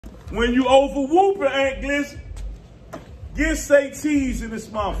When you over whooping, Aunt Glizzy, get say cheese in this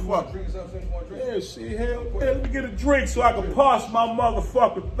motherfucker. Yeah, shit, hell, let me get a drink so I can pass my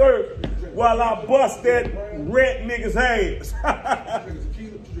motherfucking thirst while I bust that rat nigga's ass.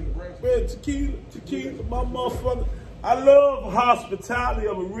 Man, tequila, my motherfucker. I love hospitality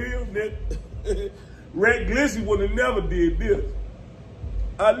of a real nigga. Rat Glizzy would have never did this.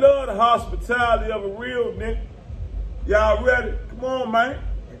 I love the hospitality of a real nigga. Y'all ready? Come on, man.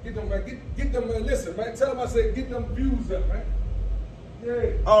 Get them, man. Get them, man. Listen, man. Tell them I said get them views up, man.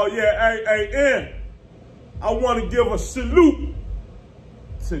 Yeah. Oh, yeah. Hey, I want to give a salute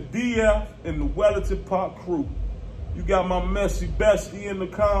to DF and the Wellington Park crew. You got my messy bestie in the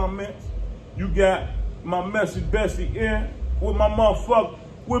comments. You got my messy bestie in with my motherfucker,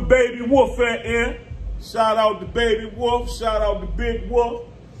 with Baby Wolf in. Shout out to Baby Wolf. Shout out to Big Wolf.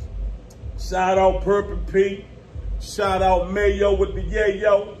 Shout out Purple P. Shout out Mayo with the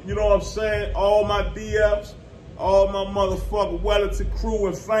yayo. You know what I'm saying? All my DFs, all my motherfucking Wellington crew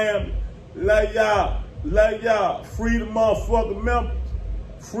and family. Love y'all. Free the motherfucking members.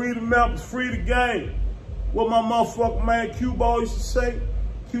 Free the members, free the game. What my motherfucking man Q-Ball used to say?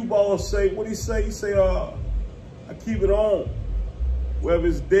 Q-Ball say, what he say? He say, I keep it on. Whether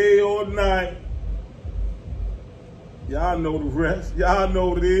it's day or night. Y'all know the rest. Y'all know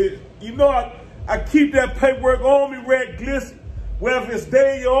what it is. You know I keep that paperwork on me, Rat Glizzy, whether it's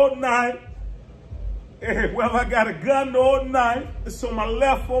day or night, and whether I got a gun or a knife, it's on my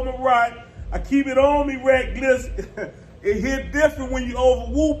left or my right. I keep it on me, Rat Glizzy. It hit different when you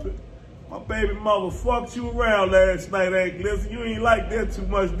over whooping. My baby mother fucked you around last night, Rat Glizzy. You ain't like that too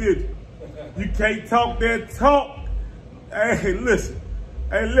much, did you? You can't talk that talk. Hey, listen,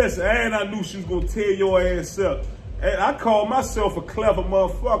 and I knew she was gonna tear your ass up. And I call myself a clever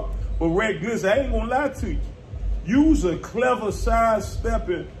motherfucker. But Rat Glizzy, I ain't gonna lie to you. You's a clever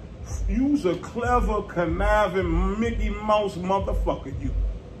sidestepping, you's a clever conniving Mickey Mouse motherfucker, you.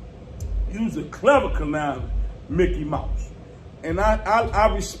 You's a clever conniving Mickey Mouse. And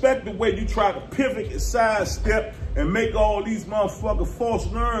I respect the way you try to pivot and sidestep and make all these motherfucking false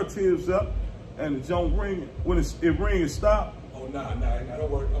narratives up. And it don't ring. When it rings, stop. Oh, nah,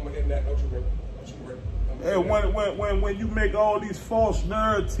 don't worry. I'm gonna hit that. Don't you worry. And when you make all these false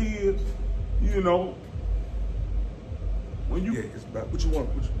narratives, you know, when you it's about what you want.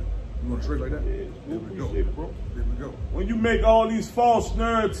 You want a drink like that? Yeah, there we go. Bro. There we go. When you make all these false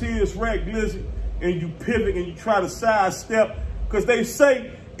narratives, Rat Glizzy, and you pivot and you try to sidestep, because they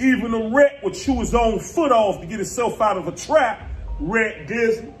say even a rat would chew his own foot off to get himself out of a trap. Rat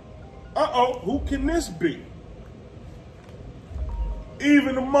Glizzy. Who can this be?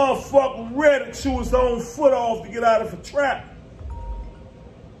 Even the motherfucker ready to chew his own foot off to get out of a trap.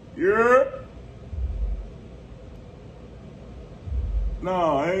 Yeah?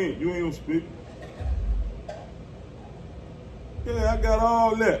 No, I ain't. You ain't gonna speak. Yeah, I got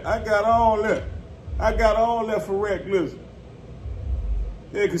all that. I got all that for Rat Glizzy.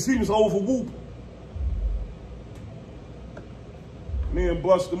 Yeah, because he was over whooping. Me and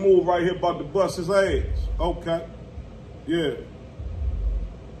Bustamove right here about to bust his ass. Okay. Yeah.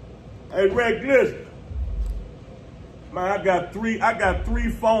 Hey, Rat Glizzy. Man, I got three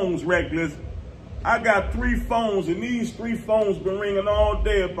phones, Rat Glizzy. I got 3 phones, and these 3 phones been ringing all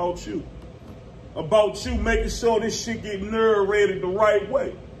day about you. About you making sure this shit get narrated the right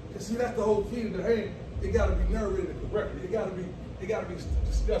way. See, that's the whole key to the hand. It gotta be narrated correctly. It gotta be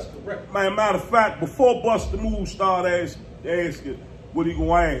discussed correctly. Man, matter of fact, before Bustamove started asking what he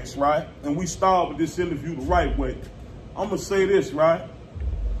gonna ask, right? And we start with this interview the right way. I'm gonna say this, right?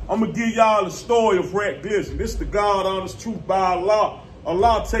 I'm gonna give y'all the story of Rat Glizzy. This is the God honest truth by Allah.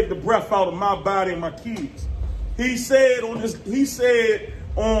 Allah take the breath out of my body and my kids. He said on Aunt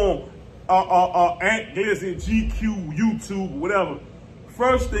Glizzy, GQ, YouTube, whatever.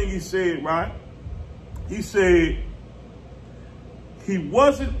 First thing he said, right? He said he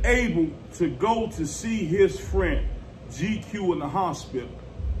wasn't able to go to see his friend GQ in the hospital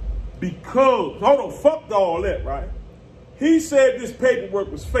because, hold on, fuck all that, right? He said this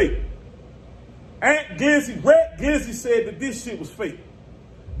paperwork was fake. Aunt Glizzy, Rat Glizzy said that this shit was fake.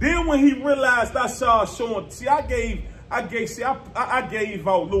 Then when he realized I saw showing, see, I gave out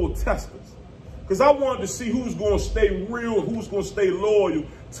little testers. Because I wanted to see who's going to stay real, who's going to stay loyal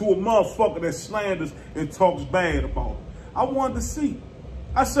to a motherfucker that slanders and talks bad about him. I wanted to see.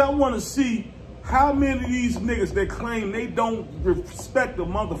 I said, I want to see how many of these niggas that claim they don't respect the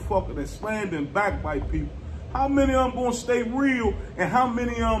motherfucker that slander and backbite people, how many of them going to stay real and how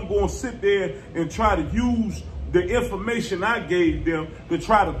many of them going to sit there and try to use the information I gave them to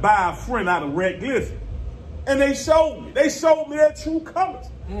try to buy a friend out of Rat Glizzy. And they showed me. They showed me their true colors.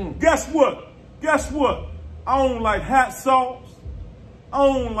 Guess what? Guess what? I don't like hot sauce. I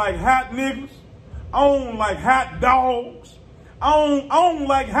don't like hot niggas. I don't like hot dogs. I don't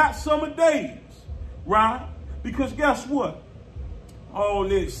like hot summer days, right? Because guess what? All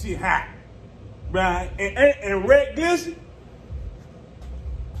that shit hot, right? And Red Glizzy,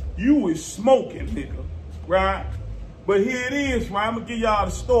 you was smoking, nigga, right? But here it is, right? I'm gonna give y'all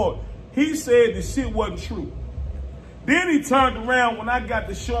the story. He said the shit wasn't true. Then he turned around when I got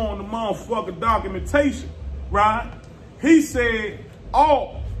to showing the motherfucker documentation, right? He said,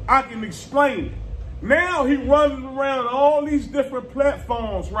 oh, I can explain it. Now he running around all these different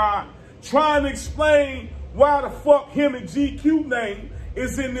platforms, right? Trying to explain why the fuck him and GQ name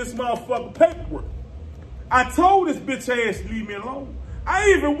is in this motherfucking paperwork. I told this bitch ass to leave me alone.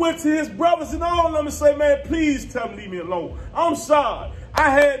 I even went to his brothers and all of them and say, man, please tell him leave me alone. I'm sorry. I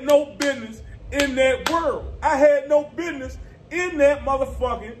had no business in that world. I had no business in that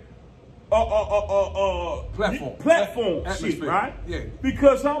motherfucking platform shit, right? Yeah.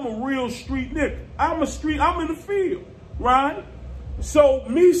 Because I'm a real street nigga. I'm in the field, right? So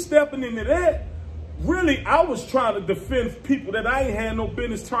me stepping into that, really, I was trying to defend people that I ain't had no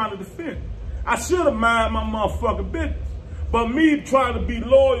business trying to defend. I should have minded my motherfucking business. But me trying to be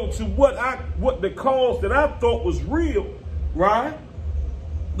loyal to what the cause that I thought was real, right?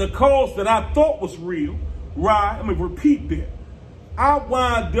 The cause that I thought was real, right? I'm gonna repeat that. I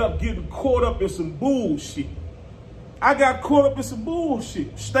wound up getting caught up in some bullshit. I got caught up in some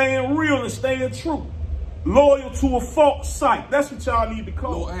bullshit. Staying real and staying true. Loyal to a false SYKE. That's what y'all need to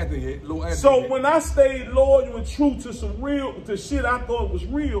call it. So when I stayed loyal and true to to shit I thought was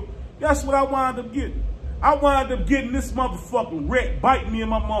real, that's what I wound up getting. I wound up getting this motherfucking rat biting me in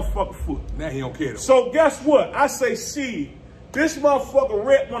my motherfucking foot. Now he don't care though. So guess what? I say, see, this motherfucking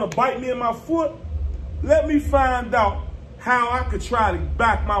rat wanna bite me in my foot? Let me find out how I could try to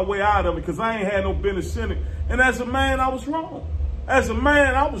back my way out of it, because I ain't had no business in it. And as a man, I was wrong. As a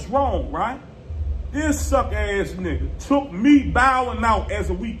man, I was wrong, right? This suck ass nigga took me bowing out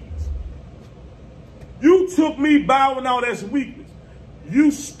as a weakness. You took me bowing out as a weakness. You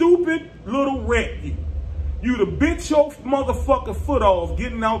stupid little rat, you. You the bit your motherfucking foot off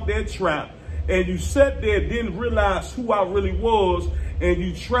getting out that trap, and you sat there, didn't realize who I really was, and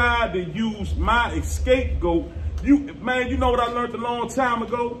you tried to use my scapegoat. Man, you know what I learned a long time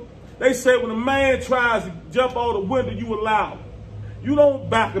ago? They say when a man tries to jump out the window, you allow him. You don't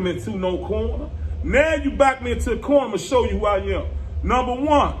back him into no corner. Now you back me into a corner, I'm gonna show you who I am. Number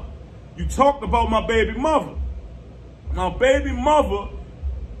one, you talked about my baby mother. My baby mother,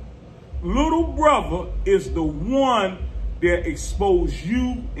 little brother, is the one that exposed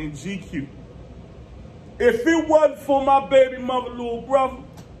you and GQ. If it wasn't for my baby mother, little brother,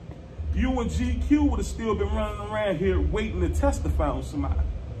 you and GQ would have still been running around here waiting to testify on somebody.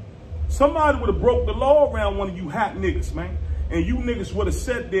 Somebody would have broke the law around one of you hot niggas, man. And you niggas would have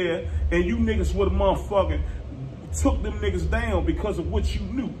sat there and you niggas would have motherfucking took them niggas down because of what you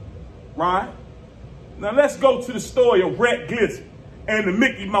knew, right? Now let's go to the story of Red Glizzy and the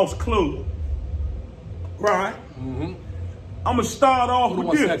Mickey Mouse Club, right? I'm gonna start off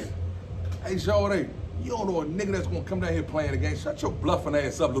with this. Second. Hey, Jordan, you don't know a nigga that's gonna come down here playing the game. Shut your bluffing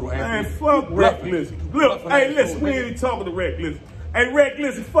ass up, little man. Anthony. Fuck Red Glizzy. Look, hey, listen, we ain't even talking to Red Glizzy. Hey, Red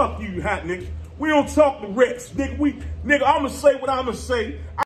Glizzy, fuck you hot nigga. We don't talk to Rex, nigga. Nigga, I'm gonna say what I'm gonna say.